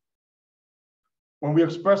 When we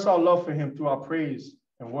express our love for him through our praise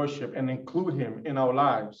and worship and include him in our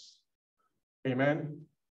lives, amen.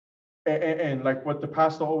 And like what the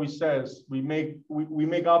pastor always says, we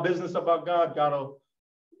make our business about God. God will,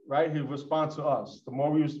 right? He'll respond to us. The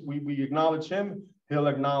more we acknowledge him, he'll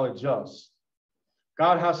acknowledge us.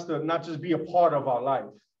 God has to not just be a part of our life,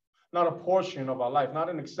 not a portion of our life, not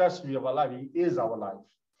an accessory of our life. He is our life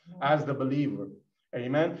as the believer.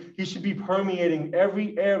 Amen. He should be permeating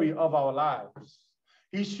every area of our lives.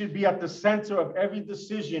 He should be at the center of every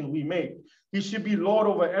decision we make. He should be Lord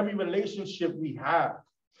over every relationship we have.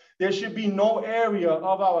 There should be no area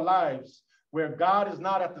of our lives where God is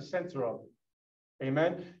not at the center of it.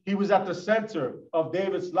 Amen. He was at the center of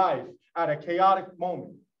David's life at a chaotic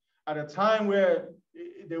moment, at a time where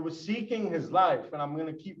they were seeking his life. And I'm going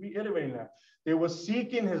to keep reiterating that. They were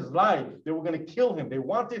seeking his life. They were going to kill him. They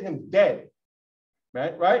wanted him dead.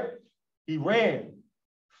 Right? He ran,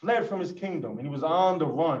 fled from his kingdom, and he was on the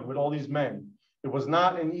run with all these men. It was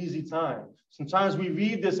not an easy time. Sometimes we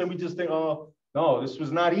read this and we just think, oh, no, this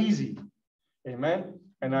was not easy. Amen.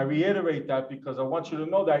 And I reiterate that because I want you to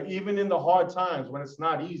know that even in the hard times when it's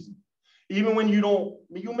not easy, even when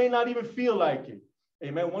you may not even feel like it.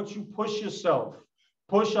 Amen. Once you push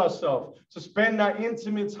ourselves to spend that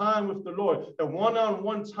intimate time with the Lord, the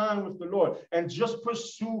one-on-one time with the Lord, and just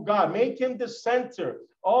pursue God. Make him the center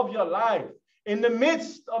of your life. In the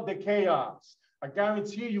midst of the chaos, I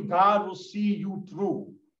guarantee you, God will see you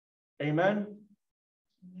through. Amen.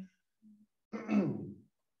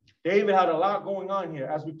 David had a lot going on here,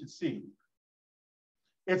 as we could see.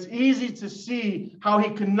 It's easy to see how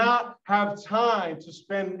he could not have time to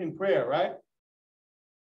spend in prayer, right?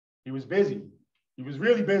 He was busy. He was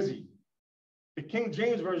really busy. The King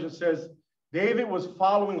James Version says David was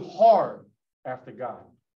following hard after God.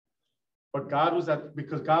 But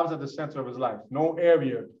because God was at the center of his life. No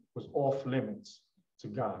area was off limits to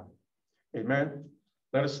God. Amen.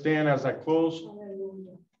 Let us stand as I close.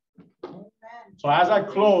 Hallelujah. Amen. So as I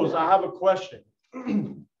close, I have a question.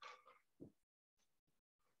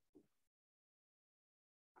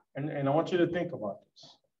 And I want you to think about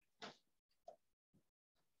this.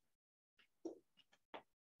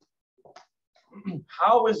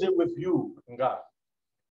 How is it with you and God?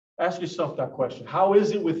 Ask yourself that question. How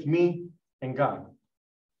is it with me and God?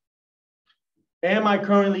 Am I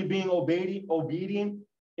currently being obedient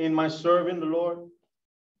in my serving the Lord?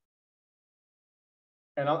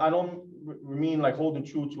 And I don't mean like holding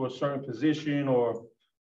true to a certain position or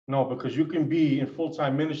no, because you can be in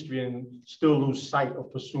full-time ministry and still lose sight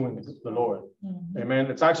of pursuing the Lord. Mm-hmm. Amen.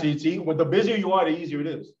 It's the busier you are, the easier it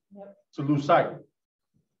is to lose sight.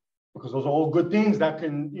 because those are all good things that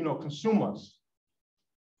can, consume us.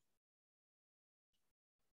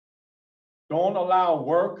 Don't allow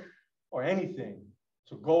work or anything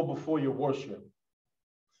to go before your worship.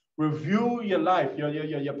 Review your life,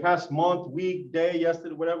 your past month, week, day,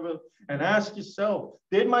 yesterday, whatever, and ask yourself,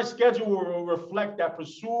 did my schedule reflect that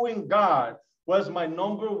pursuing God was my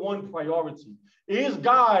number one priority? Is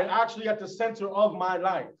God actually at the center of my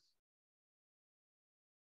life?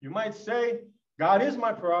 You might say, God is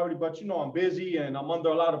my priority, but I'm busy and I'm under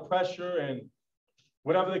a lot of pressure and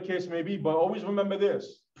whatever the case may be. But always remember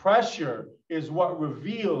this, pressure is what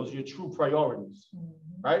reveals your true priorities,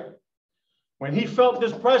 right? When he felt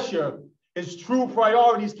this pressure, his true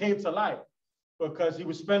priorities came to light because he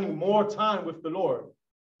was spending more time with the Lord.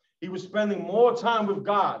 He was spending more time with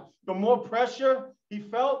God. The more pressure he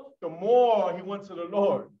felt, the more he went to the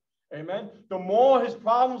Lord. Amen. The more his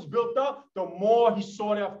problems built up, the more he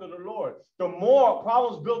sought after the Lord. The more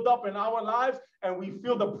problems built up in our lives and we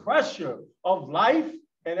feel the pressure of life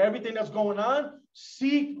and everything that's going on,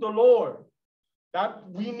 seek the Lord. That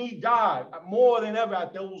we need God more than ever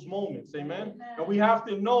at those moments. Amen. And we have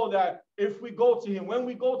to know that if we go to him, when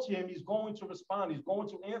we go to him, he's going to respond. He's going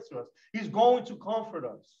to answer us. He's going to comfort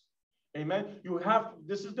us. Amen.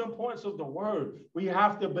 This is the importance of the word. We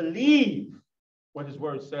have to believe what his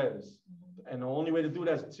word says. And the only way to do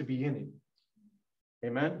that is to be in it.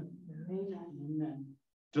 Amen. Amen.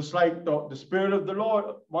 Just like the Spirit of the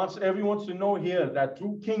Lord wants everyone to know here that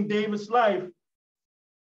through King David's life,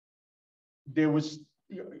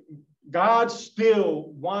 God still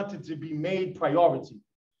wanted to be made priority.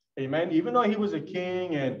 Amen. Even though he was a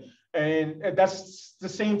king and that's the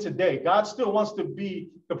same today. God still wants to be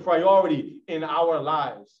the priority in our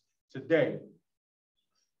lives today.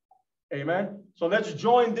 Amen. So let's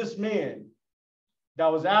join this man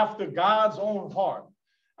that was after God's own heart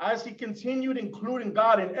as he continued including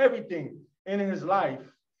God in everything in his life.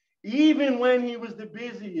 Even when he was the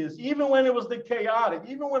busiest, even when it was the chaotic,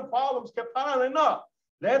 even when problems kept piling up,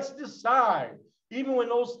 let's decide, even when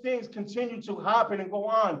those things continue to happen and go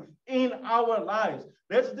on in our lives,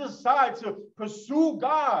 let's decide to pursue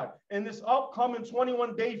God in this upcoming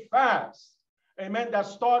 21-day fast. Amen. That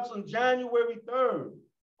starts on January 3rd.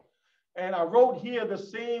 And I wrote here the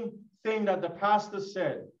same thing that the pastor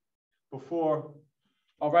said before,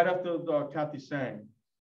 or right after Kathy sang.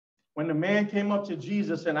 When the man came up to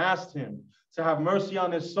Jesus and asked him to have mercy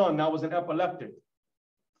on his son that was an epileptic,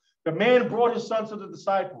 the man brought his son to the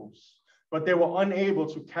disciples, but they were unable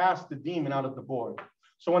to cast the demon out of the boy.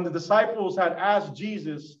 So when the disciples had asked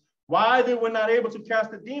Jesus why they were not able to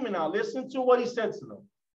cast the demon out, listen to what he said to them.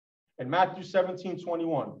 In Matthew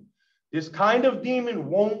 17:21, this kind of demon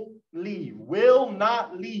will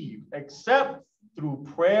not leave except through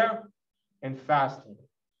prayer and fasting.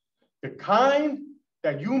 The kind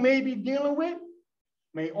that you may be dealing with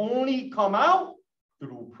may only come out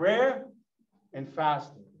through prayer and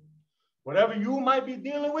fasting. Whatever you might be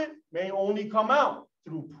dealing with may only come out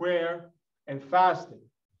through prayer and fasting.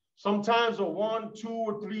 Sometimes a 1, 2,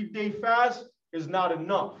 or 3 day fast is not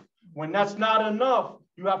enough. When that's not enough,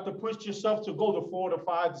 you have to push yourself to go to 4 to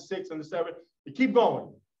 5 to 6 and to 7. You keep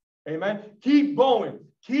going. Amen. Keep going.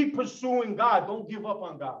 Keep pursuing God. Don't give up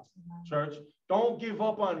on God, church. Don't give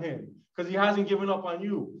up on him because he hasn't given up on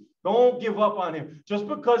you. Don't give up on him. Just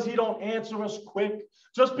because he don't answer us quick,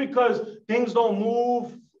 just because things don't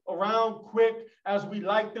move around quick as we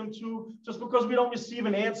like them to, just because we don't receive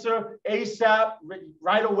an answer ASAP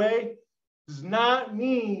right away, does not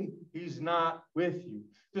mean he's not with you.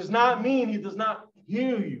 Does not mean he does not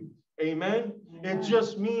hear you. Amen. It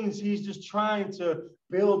just means he's just trying to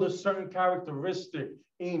build a certain characteristic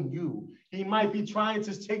in you. He might be trying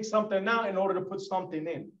to take something out in order to put something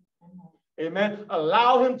in. Amen.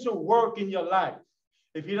 Allow him to work in your life.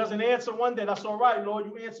 If he doesn't answer one day, that's all right, Lord.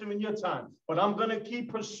 You answer him in your time. But I'm going to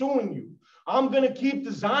keep pursuing you. I'm going to keep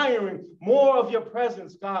desiring more of your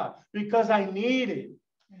presence, God, because I need it.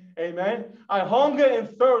 Amen. I hunger and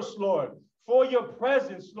thirst, Lord, for your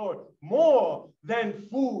presence, Lord, more than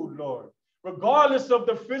food, Lord. Regardless of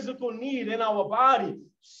the physical need in our body,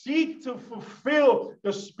 seek to fulfill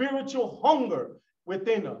the spiritual hunger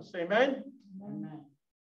within us. Amen. Amen.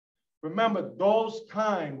 Remember, those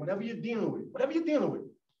kind, whatever you're dealing with,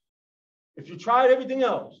 if you tried everything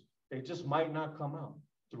else, they just might not come out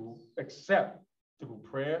except through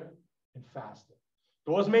prayer and fasting.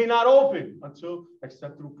 Doors may not open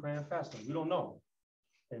except through prayer and fasting. We don't know.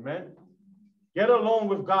 Amen. Get alone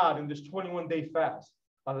with God in this 21-day fast.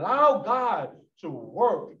 Allow God to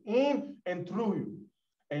work in and through you.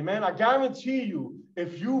 Amen. I guarantee you,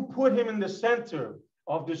 if you put him in the center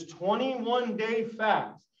of this 21-day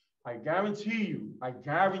fast, I guarantee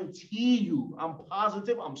you, I'm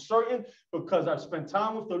positive, I'm certain, because I've spent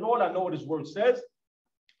time with the Lord. I know what his word says.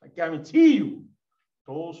 I guarantee you,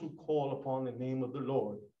 those who call upon the name of the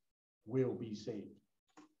Lord will be saved.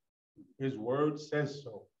 His word says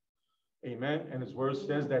so. Amen. And his word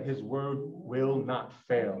says that his word will not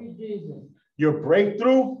fail. Your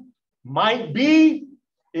breakthrough might be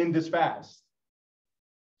in this fast.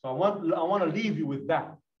 So I want to leave you with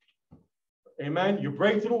that. Amen. Your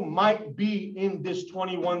breakthrough might be in this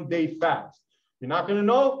 21-day fast. You're not going to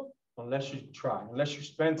know unless you try, unless you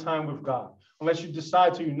spend time with God, unless you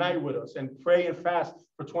decide to unite with us and pray and fast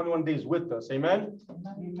for 21 days with us. Amen.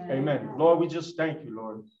 Amen. Amen. Lord, we just thank you,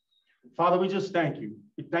 Lord. Father, we just thank you.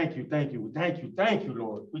 We thank you, thank you, thank you, thank you,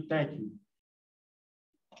 Lord. We thank you.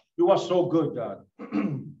 You are so good, God.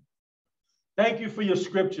 Thank you for your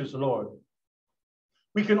scriptures, Lord.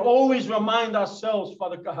 We can always remind ourselves,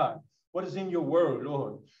 Father God, what is in your word,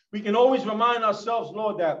 Lord. We can always remind ourselves,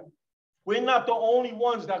 Lord, that we're not the only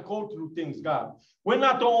ones that go through things, God. We're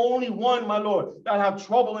not the only one, my Lord, that have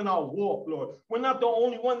trouble in our walk, Lord. We're not the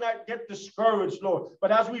only one that get discouraged, Lord.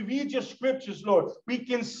 But as we read your scriptures, Lord, we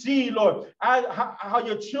can see, Lord, how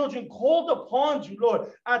your children called upon you,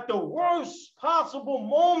 Lord, at the worst possible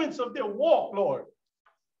moments of their walk, Lord.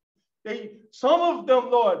 Some of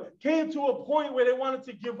them, Lord, came to a point where they wanted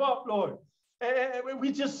to give up, Lord. And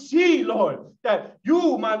we just see, Lord, that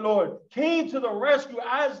you, my Lord, came to the rescue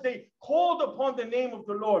as they called upon the name of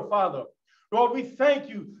the Lord, Father. Lord, we thank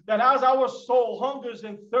you that as our soul hungers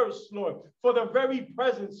and thirsts, Lord, for the very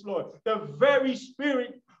presence, Lord, the very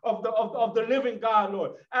spirit of the living God,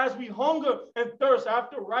 Lord, as we hunger and thirst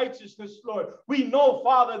after righteousness, Lord, we know,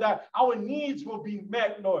 Father, that our needs will be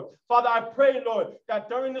met, Lord. Father, I pray, Lord, that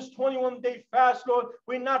during this 21-day fast, Lord,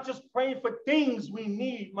 we're not just praying for things we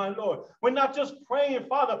need, my Lord. We're not just praying,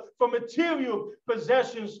 Father, for material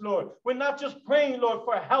possessions, Lord. We're not just praying, Lord,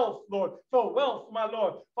 for health, Lord, for wealth, my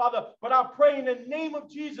Lord, Father, but I pray in the name of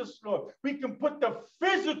Jesus, Lord, we can put the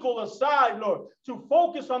physical aside, Lord, to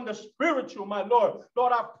focus on the spiritual, my Lord.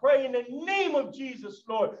 Lord, I pray in the name of Jesus,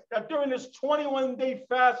 Lord, that during this 21-day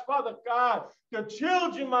fast, Father God, your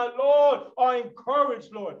children, my Lord, are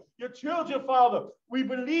encouraged, Lord. Your children, Father, we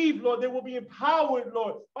believe, Lord, they will be empowered,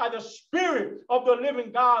 Lord, by the Spirit of the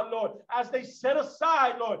living God, Lord, as they set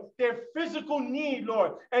aside, Lord, their physical need,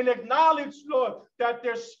 Lord, and acknowledge, Lord, that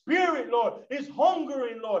their spirit, Lord, is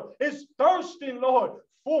hungering, Lord, is thirsting, Lord,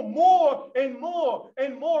 for more and more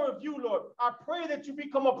and more of you, Lord. I pray that you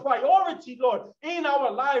become a priority, Lord, in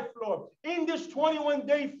our life, Lord, in this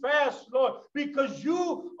 21-day fast, Lord, because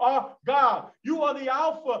you are God. You are the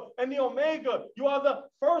Alpha and the Omega. You are the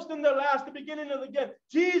first and the last, the beginning and the end.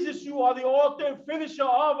 Jesus, you are the author and finisher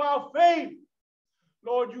of our faith.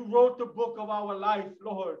 Lord, you wrote the book of our life,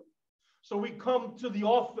 Lord. So we come to the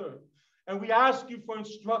author and we ask you for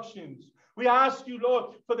instructions. We ask you,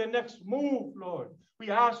 Lord, for the next move, Lord. We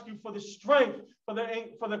ask you for the strength, for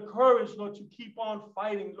the courage, Lord, to keep on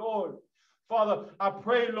fighting, Lord. Father, I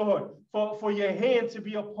pray, Lord, for your hand to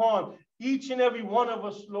be upon each and every one of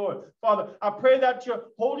us, Lord. Father, I pray that your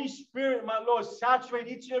Holy Spirit, my Lord, saturate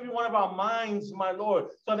each and every one of our minds, my Lord,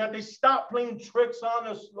 so that they stop playing tricks on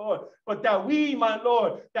us, Lord. But that we, my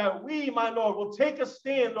Lord, will take a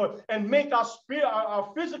stand, Lord, and make our spirit,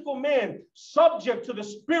 our physical man subject to the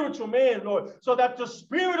spiritual man, Lord, so that the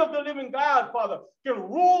Spirit of the living God, Father, can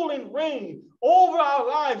rule and reign over our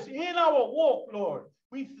lives in our walk, Lord.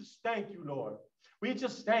 We just thank you, Lord. We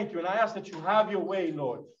just thank you, and I ask that you have your way,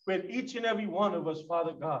 Lord, with each and every one of us,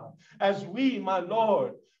 Father God, as we,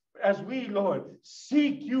 Lord,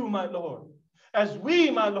 seek you, my Lord, as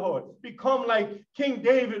we, my Lord, become like King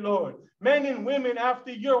David, Lord, men and women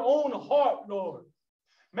after your own heart, Lord,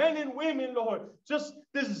 men and women, Lord, just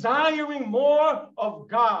desiring more of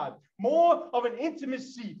God, more of an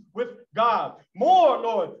intimacy with God, more,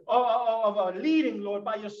 Lord, of a leading, Lord,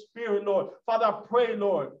 by your Spirit, Lord. Father, I pray,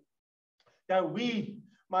 Lord, that we,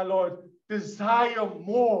 my Lord, desire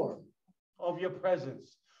more of your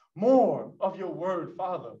presence, more of your word,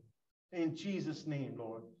 Father. In Jesus' name,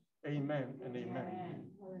 Lord. Amen and amen.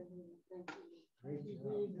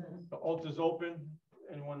 The altar's open.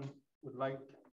 Anyone would like